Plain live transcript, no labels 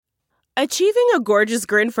Achieving a gorgeous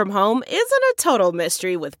grin from home isn't a total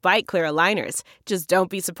mystery with Bite Clear aligners. Just don't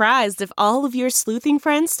be surprised if all of your sleuthing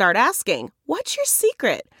friends start asking, "What's your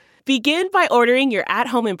secret?" Begin by ordering your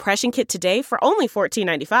at-home impression kit today for only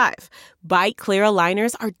 $14.95. Bite Clear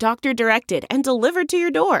aligners are doctor-directed and delivered to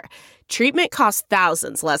your door. Treatment costs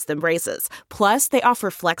thousands less than braces. Plus, they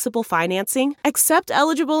offer flexible financing, accept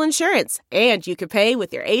eligible insurance, and you can pay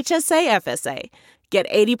with your HSA FSA. Get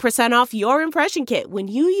 80% off your impression kit when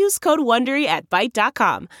you use code WONDERY at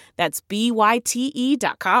Byte.com. That's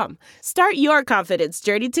BYTE.com. Start your confidence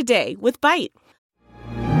journey today with Byte.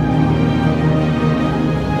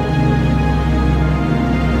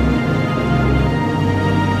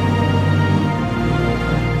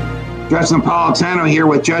 Judge Napolitano here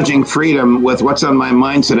with Judging Freedom. With what's on my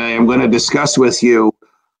mind today, I'm going to discuss with you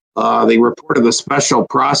the report of the special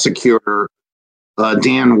prosecutor,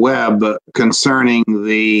 Dan Webb, concerning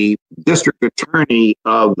the district attorney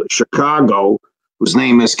of Chicago, whose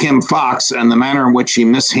name is Kim Foxx, and the manner in which she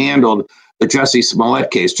mishandled the Jussie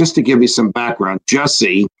Smollett case. Just to give you some background,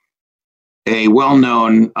 Jussie, a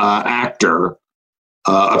well-known actor,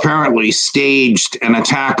 apparently staged an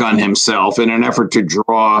attack on himself in an effort to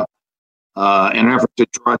draw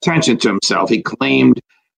attention to himself. He claimed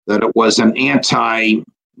that it was an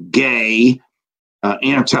anti-gay,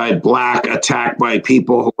 anti-black attack by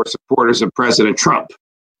people who were supporters of President Trump.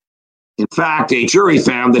 In fact, a jury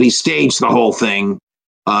found that he staged the whole thing,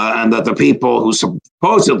 and that the people who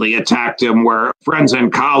supposedly attacked him were friends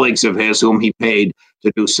and colleagues of his whom he paid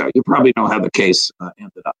to do so. You probably know how the case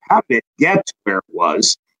ended up. How did it get to where it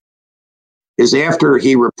was? Is after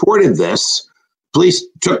he reported this, police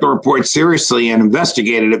took the report seriously and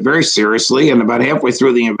investigated it very seriously, and about halfway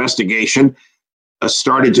through the investigation,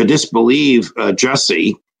 started to disbelieve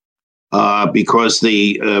Jussie because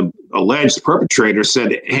the alleged perpetrator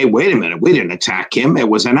said, "Hey, wait a minute, we didn't attack him. It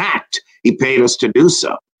was an act. He paid us to do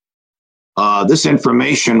so." This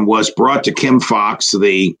information was brought to Kim Foxx,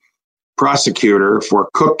 the prosecutor for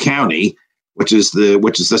Cook County, which is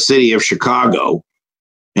the city of Chicago.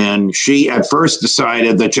 And she at first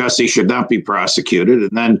decided that Jussie should not be prosecuted.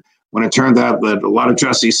 And then when it turned out that a lot of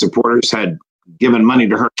Jussie's supporters had given money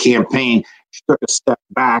to her campaign, she took a step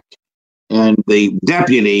back, and the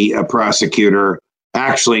deputy prosecutor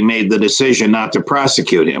actually made the decision not to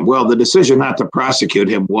prosecute him. Well, the decision not to prosecute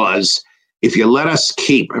him was, if you let us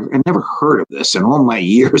keep, I've never heard of this in all my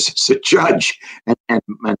years as a judge and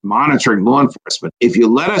monitoring law enforcement, if you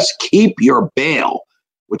let us keep your bail,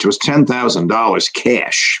 which was $10,000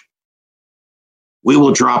 cash, we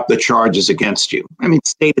will drop the charges against you. I mean,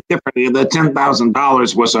 stated differently, the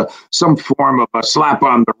 $10,000 was some form of a slap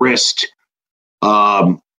on the wrist.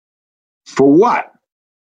 For what?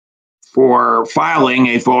 For filing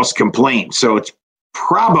a false complaint. So it's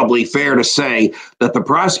probably fair to say that the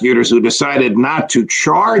prosecutors who decided not to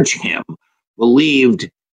charge him believed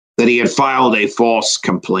that he had filed a false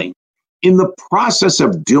complaint. In the process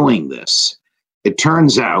of doing this, it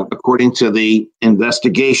turns out, according to the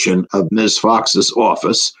investigation of Ms. Fox's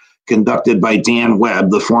office, conducted by Dan Webb,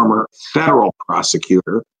 the former federal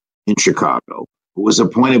prosecutor in Chicago, who was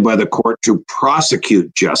appointed by the court to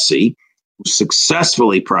prosecute Jussie, who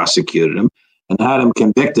successfully prosecuted him and had him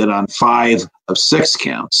convicted on 5 of 6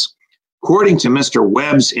 counts. According to Mr.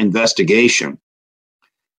 Webb's investigation,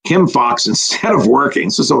 Kim Foxx, instead of working,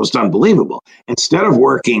 this is almost unbelievable, instead of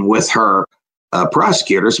working with her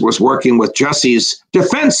prosecutors, was working with Jussie's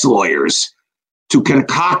defense lawyers to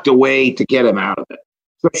concoct a way to get him out of it.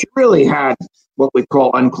 So she really had what we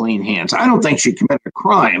call unclean hands. I don't think she committed a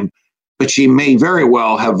crime, but she may very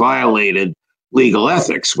well have violated legal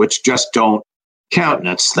ethics, which just don't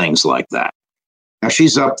countenance things like that. Now,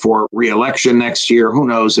 she's up for re-election next year. Who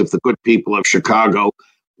knows if the good people of Chicago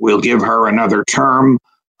will give her another term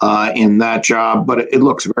in that job, but it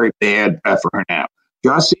looks very bad for her now.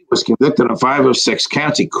 Jussie was convicted on 5 of 6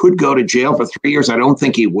 counts. He could go to jail for 3 years. I don't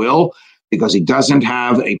think he will, because he doesn't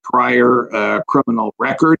have a prior criminal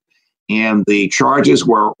record, and the charges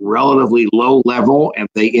were relatively low level, and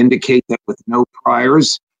they indicate that with no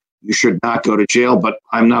priors, you should not go to jail. But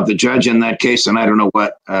I'm not the judge in that case, and I don't know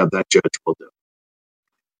what that judge will do.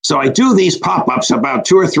 So I do these pop-ups about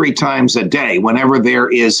 2 or 3 times a day whenever there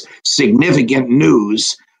is significant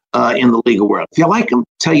news in the legal world. If you like them,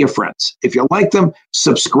 tell your friends. If you like them,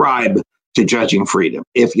 subscribe to Judging Freedom.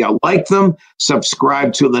 If you like them,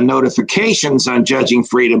 subscribe to the notifications on Judging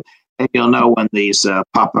Freedom, and you'll know when these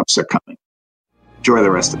pop-ups are coming. Enjoy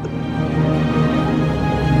the rest of the day.